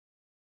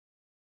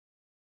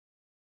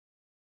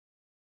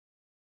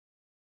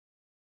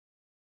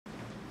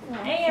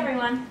Hey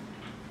everyone,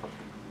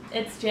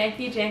 it's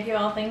Jackie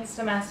All Things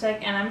Domestic,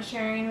 and I'm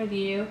sharing with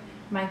you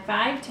my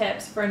 5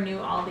 tips for new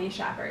Aldi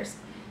shoppers.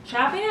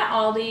 Shopping at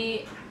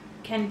Aldi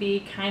can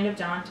be kind of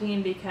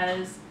daunting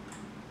because,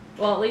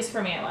 well, at least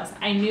for me it was.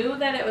 I knew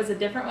that it was a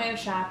different way of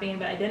shopping,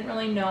 but I didn't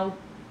really know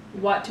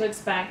what to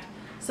expect.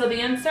 So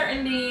the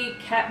uncertainty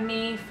kept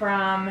me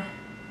from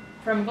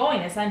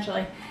going,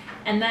 essentially.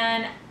 And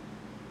then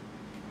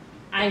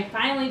I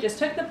finally just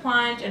took the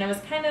plunge, and it was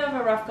kind of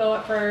a rough go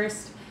at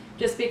first,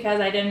 just because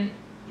I didn't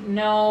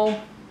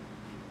know,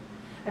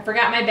 I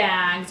forgot my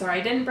bags, or I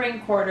didn't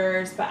bring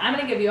quarters. But I'm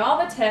going to give you all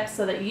the tips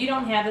so that you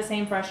don't have the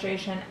same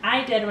frustration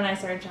I did when I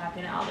started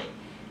shopping at Aldi.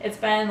 It's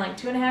been like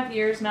 2.5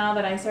 years now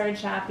that I started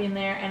shopping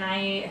there, and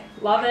I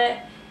love it,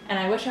 and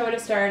I wish I would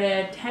have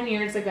started 10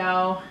 years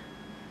ago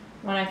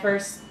when I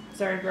first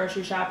started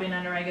grocery shopping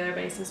on a regular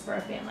basis for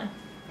a family.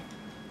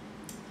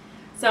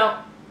 So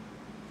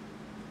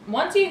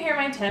once you hear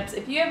my tips,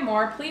 if you have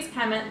more, please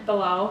comment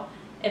below.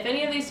 If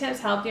any of these tips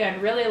helped you,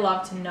 I'd really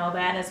love to know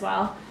that as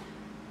well.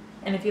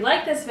 And if you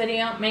like this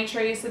video, make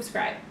sure you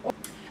subscribe.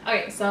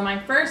 Okay, so my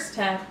first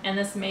tip, and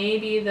this may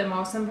be the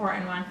most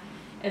important one,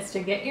 is to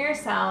get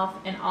yourself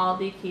an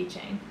Aldi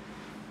keychain.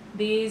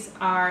 These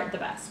are the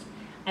best.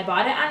 I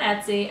bought it on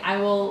Etsy. I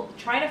will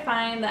try to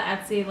find the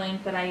Etsy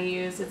link that I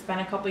use. It's been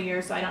a couple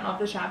years, so I don't know if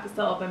the shop is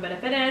still open, but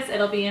if it is,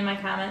 it'll be in my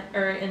comment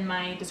or in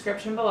my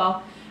description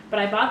below. But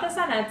I bought this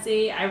on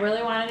Etsy. I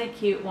really wanted a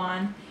cute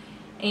one,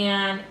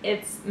 and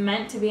it's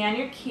meant to be on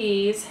your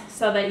keys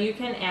so that you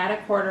can add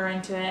a quarter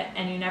into it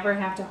and you never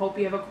have to hope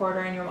you have a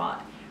quarter in your wallet.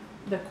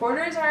 The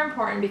quarters are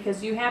important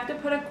because you have to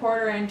put a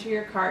quarter into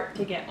your cart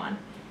to get one,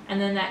 and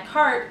then that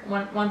cart,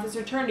 once it's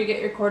returned, you get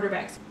your quarter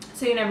back.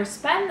 So you never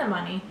spend the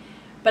money,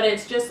 but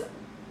it's just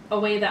a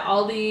way that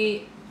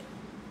Aldi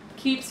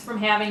keeps from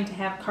having to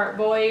have cart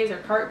boys or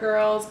cart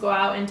girls go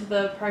out into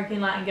the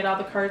parking lot and get all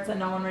the carts that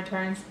no one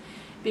returns,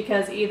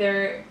 because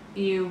either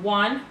you,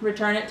 1,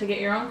 return it to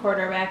get your own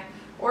quarter back,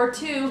 or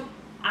 2,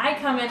 I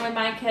come in with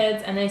my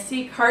kids and they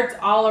see carts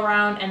all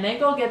around and they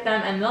go get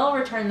them and they'll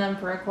return them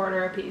for a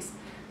quarter apiece.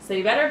 So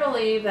you better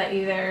believe that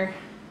either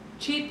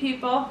cheap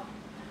people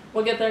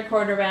will get their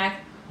quarter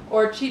back,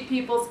 or cheap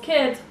people's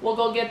kids will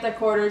go get the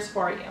quarters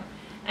for you.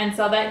 And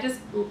so that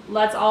just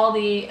lets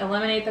Aldi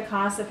eliminate the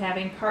cost of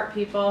having cart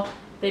people.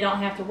 They don't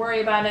have to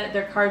worry about it.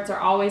 Their carts are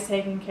always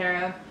taken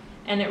care of,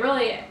 and it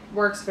really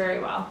works very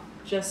well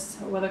just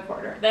with a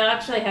quarter. They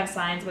actually have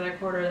signs with a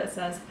quarter that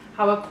says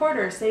how a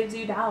quarter saves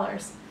you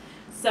dollars.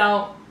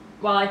 So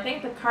while I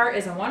think the cart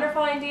is a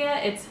wonderful idea,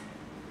 it's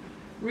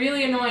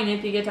really annoying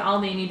if you get to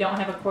Aldi and you don't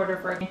have a quarter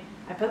for it.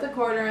 I put the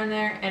quarter in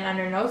there, and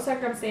under no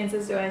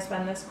circumstances do I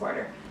spend this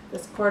quarter.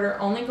 This quarter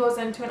only goes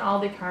into an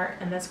Aldi cart,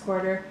 and this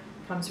quarter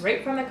comes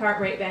right from the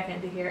cart right back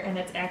into here, and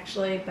it's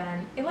actually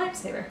been a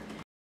lifesaver.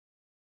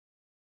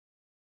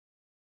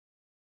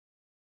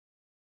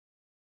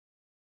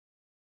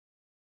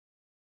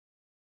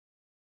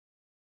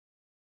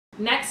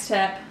 Next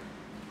tip,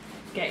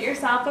 get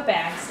yourself a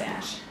bag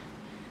stash.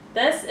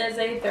 This is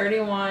a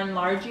 31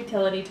 large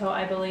utility tote,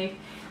 I believe.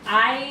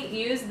 I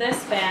use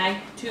this bag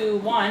to,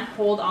 1,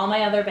 hold all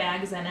my other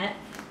bags in it,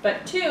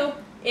 but 2,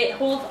 it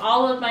holds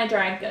all of my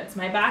dried goods.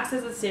 My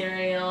boxes of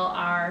cereal,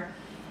 our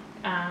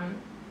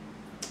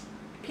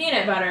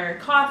peanut butter,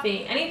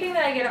 coffee, anything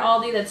that I get at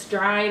Aldi that's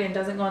dried and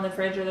doesn't go in the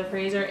fridge or the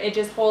freezer, it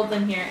just holds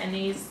in here. And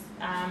these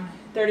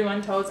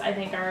 31 totes, I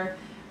think, are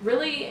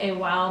really a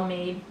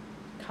well-made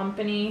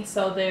company,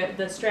 so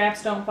the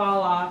straps don't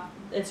fall off.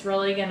 It's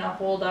really going to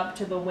hold up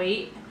to the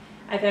weight.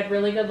 I've had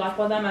really good luck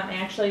with them. I'm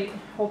actually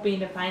hoping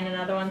to find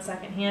another one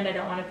secondhand. I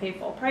don't want to pay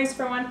full price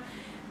for one,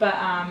 but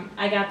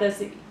I got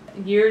this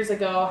years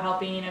ago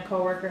helping a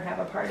coworker have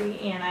a party,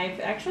 and I've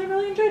actually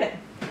really enjoyed it.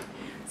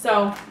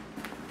 So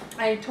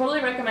I totally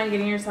recommend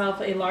getting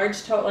yourself a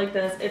large tote like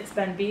this. It's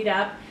been beat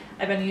up.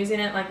 I've been using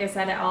it, like I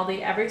said, at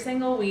Aldi every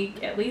single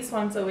week, at least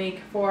once a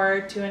week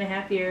for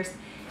 2.5 years,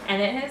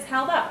 and it has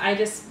held up.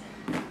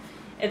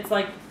 It's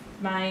like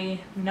my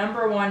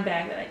number one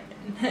bag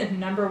that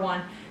number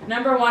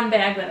one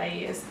bag that I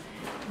use.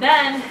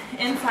 Then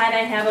inside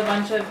I have a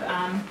bunch of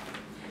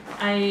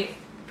I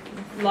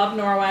love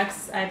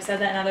Norwex. I've said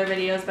that in other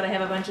videos, but I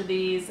have a bunch of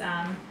these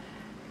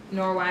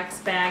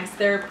Norwex bags.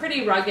 They're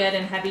pretty rugged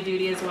and heavy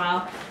duty as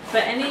well,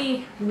 but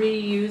any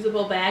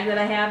reusable bag that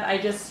I have, I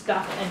just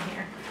stuff in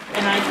here,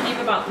 and I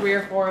keep about 3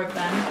 or 4 of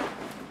them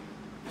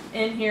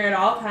in here at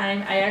all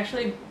time.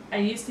 I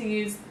used to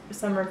use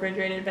some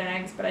refrigerated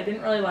bags, but I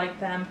didn't really like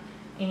them,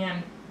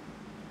 and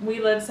we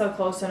live so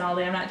close to an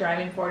Aldi. I'm not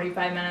driving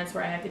 45 minutes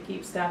where I have to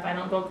keep stuff. I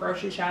don't go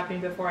grocery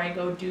shopping before I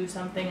go do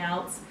something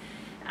else.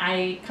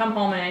 I come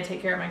home and I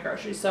take care of my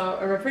groceries. So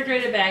a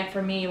refrigerated bag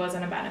for me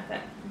wasn't a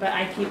benefit. But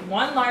I keep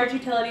 1 large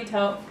utility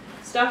tote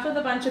stuffed with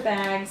a bunch of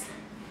bags,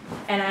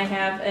 and I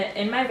have it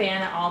in my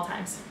van at all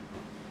times.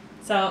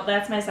 So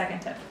that's my second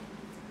tip.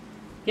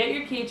 Get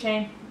your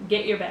keychain,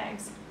 get your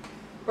bags.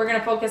 We're going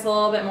to focus a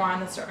little bit more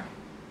on the store.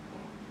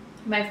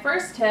 My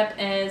first tip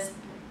is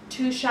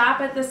to shop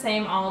at the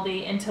same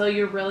Aldi until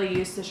you're really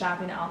used to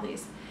shopping at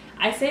Aldi's.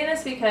 I say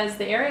this because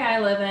the area I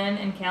live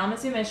in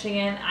Kalamazoo,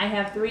 Michigan, I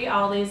have 3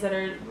 Aldis that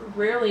are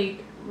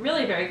really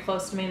very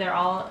close to me. They're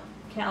all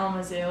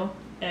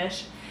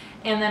Kalamazoo-ish.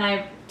 And then I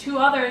have 2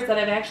 others that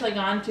I've actually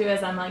gone to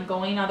as I'm like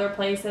going other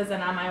places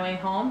and on my way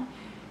home.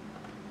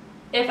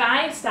 If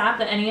I stopped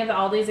at any of the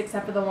Aldis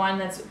except for the one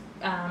that's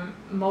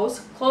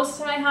most close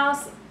to my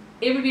house,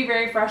 it would be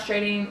very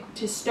frustrating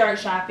to start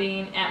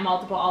shopping at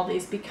multiple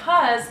Aldis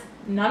because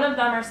none of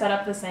them are set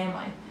up the same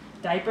way.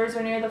 Diapers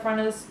are near the front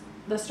of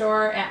the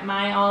store at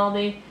my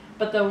Aldi,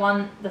 but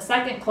the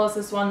second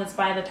closest one that's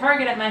by the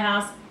Target at my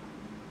house,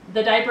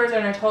 the diapers are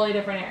in a totally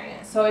different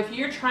area. So if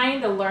you're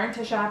trying to learn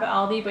to shop at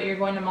Aldi but you're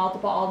going to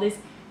multiple Aldis,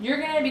 you're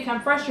going to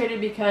become frustrated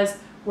because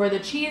where the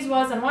cheese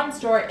was in one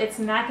store, it's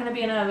not going to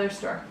be in another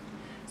store.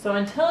 So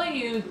until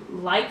you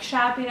like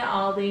shopping at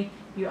Aldi,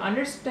 you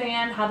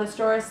understand how the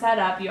store is set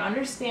up, you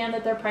understand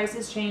that their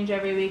prices change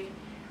every week,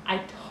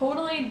 I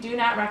totally do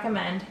not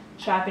recommend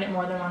shopping at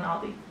more than one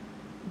Aldi.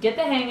 Get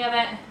the hang of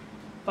it,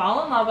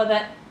 fall in love with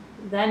it,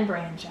 then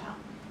branch out.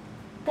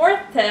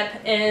 4th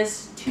tip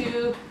is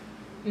to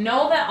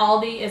know that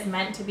Aldi is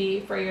meant to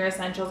be for your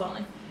essentials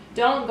only.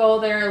 Don't go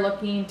there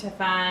looking to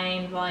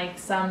find like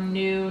some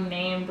new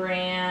name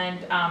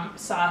brand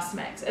sauce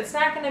mix. It's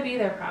not going to be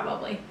there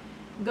probably.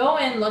 Go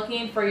in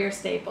looking for your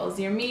staples,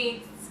 your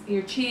meats,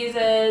 your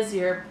cheeses,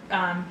 your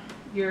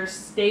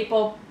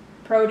staple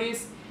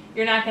produce.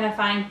 You're not going to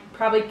find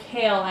probably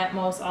kale at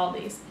most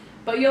Aldis,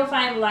 but you'll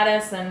find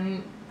lettuce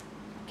and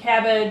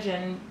cabbage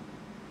and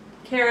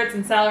carrots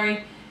and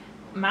celery.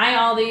 My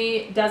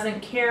Aldi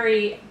doesn't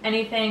carry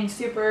anything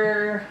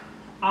super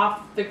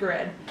off the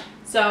grid.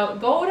 So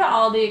go to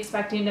Aldi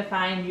expecting to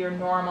find your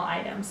normal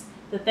items,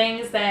 the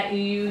things that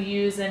you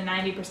use in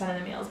 90% of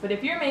the meals. But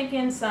if you're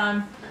making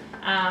some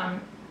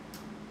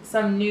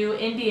new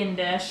Indian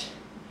dish,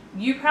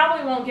 you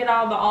probably won't get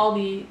all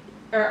the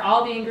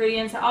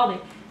ingredients at Aldi.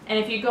 And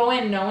if you go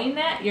in knowing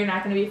that, you're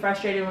not going to be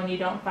frustrated when you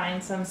don't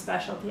find some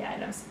specialty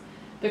items.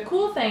 The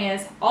cool thing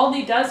is,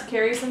 Aldi does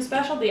carry some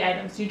specialty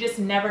items. You just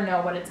never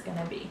know what it's going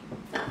to be.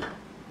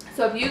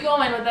 So if you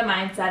go in with the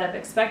mindset of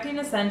expecting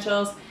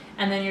essentials,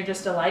 and then you're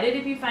just delighted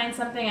if you find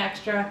something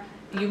extra,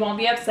 you won't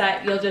be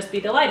upset, you'll just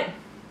be delighted.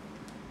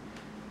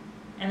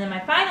 And then my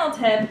final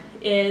tip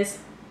is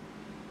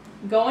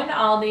go into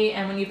Aldi,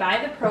 and when you buy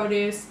the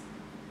produce,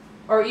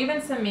 or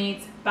even some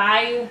meats,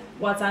 buy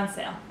what's on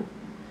sale.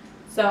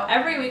 So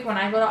every week when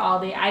I go to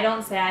Aldi, I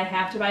don't say I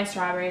have to buy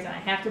strawberries, and I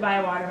have to buy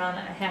a watermelon,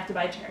 and I have to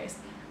buy cherries.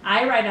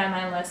 I write on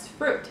my list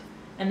fruit.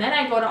 And then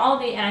I go to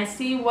Aldi and I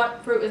see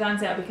what fruit is on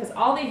sale because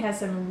Aldi has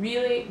some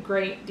really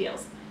great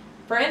deals.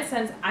 For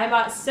instance, I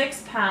bought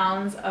 6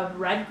 pounds of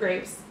red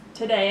grapes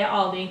today at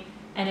Aldi,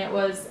 and it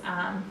was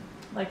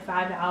like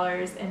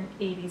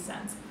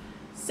 $5.80.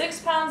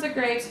 6 pounds of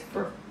grapes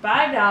for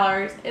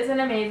 $5 is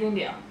an amazing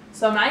deal.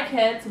 So my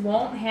kids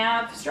won't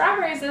have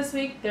strawberries this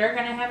week, they're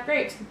going to have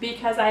grapes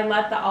because I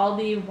let the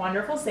Aldi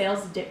wonderful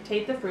sales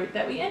dictate the fruit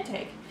that we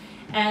intake.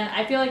 And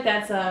I feel like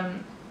that's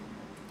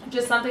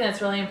just something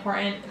that's really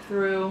important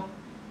through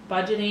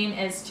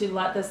budgeting, is to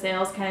let the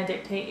sales kind of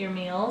dictate your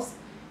meals.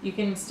 You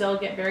can still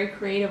get very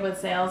creative with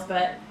sales,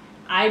 but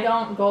I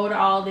don't go to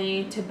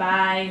Aldi to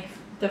buy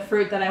the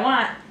fruit that I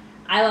want.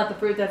 I let the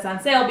fruit that's on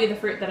sale be the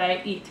fruit that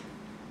I eat.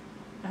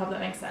 I hope that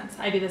makes sense.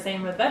 I do the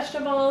same with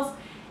vegetables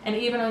and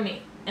even with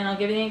meat. And I'll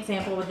give you an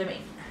example with the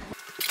meat.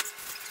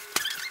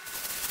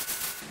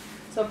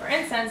 So for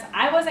instance,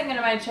 I wasn't going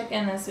to buy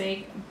chicken this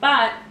week,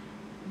 but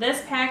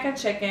this pack of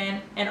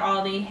chicken at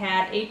Aldi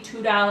had a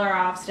 $2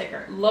 off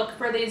sticker. Look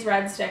for these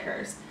red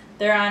stickers.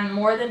 They're on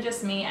more than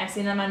just meat. I've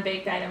seen them on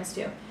baked items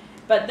too.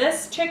 But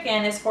this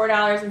chicken is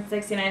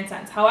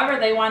 $4.69. However,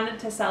 they wanted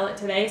to sell it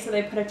today, so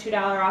they put a $2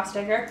 off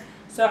sticker.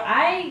 So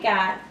I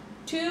got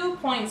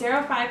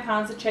 2.05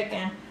 pounds of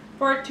chicken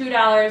for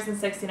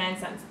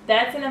 $2.69.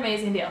 That's an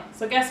amazing deal.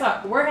 So guess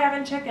what? We're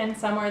having chicken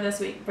somewhere this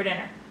week for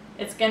dinner.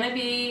 It's going to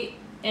be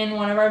in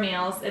one of our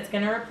meals. It's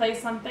going to replace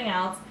something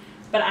else.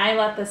 But I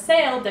let the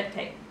sale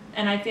dictate.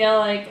 And I feel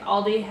like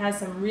Aldi has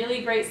some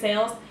really great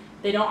sales.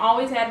 They don't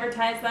always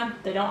advertise them.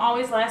 They don't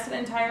always last an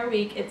entire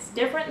week. It's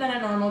different than a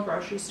normal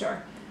grocery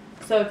store.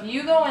 So if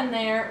you go in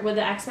there with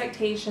the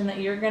expectation that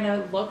you're going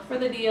to look for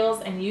the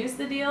deals and use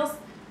the deals,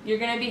 you're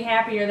going to be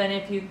happier than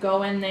if you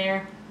go in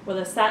there with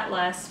a set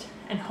list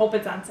and hope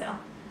it's on sale.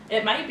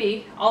 It might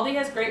be. Aldi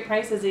has great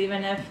prices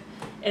even if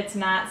it's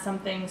not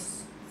something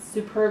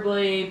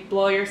superbly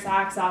blow your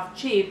socks off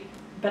cheap.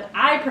 But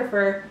I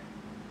prefer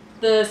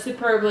the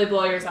superbly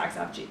blow your socks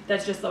off cheap.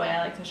 That's just the way I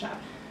like to shop.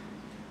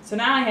 So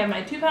now I have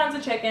my 2 pounds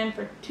of chicken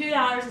for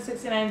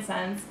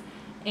 $2.69,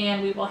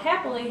 and we will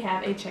happily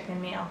have a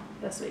chicken meal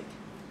this week.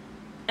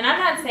 And I'm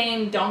not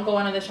saying don't go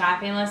into the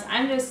shopping list.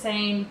 I'm just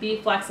saying be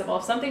flexible.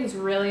 If something's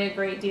really a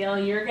great deal,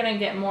 you're going to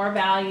get more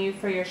value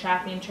for your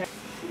shopping trip.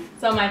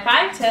 So my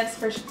 5 tips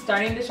for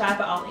starting to shop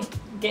at Aldi.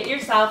 Get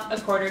yourself a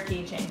quarter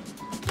keychain.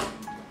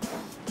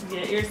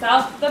 Get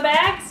yourself the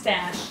bag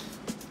stash.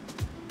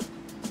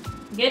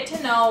 Get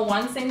to know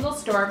one single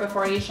store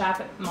before you shop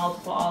at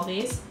multiple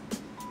Aldis.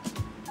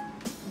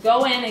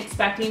 go in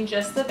expecting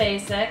just the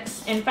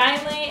basics. And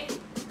finally,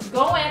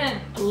 go in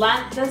and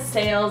let the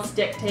sales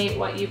dictate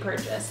what you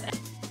purchase.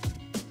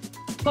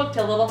 Booked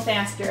a little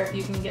faster if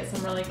you can get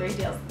some really great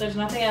deals. There's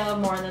nothing I love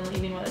more than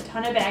leaving with a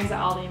ton of bags at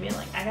Aldi and being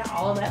like, I got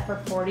all of that for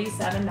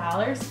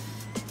 $47.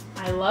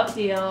 I love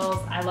deals,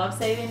 I love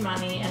saving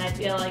money, and I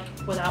feel like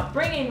without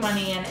bringing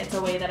money in, it's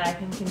a way that I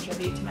can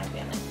contribute to my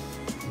family.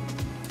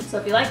 So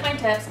if you like my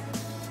tips,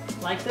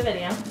 like the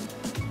video.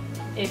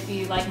 If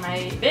you like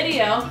my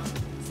video,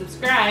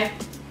 subscribe.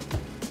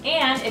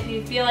 And if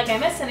you feel like I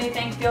missed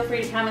anything, feel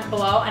free to comment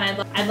below,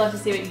 and I'd love to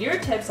see what your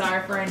tips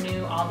are for a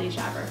new Aldi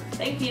shopper.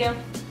 Thank you.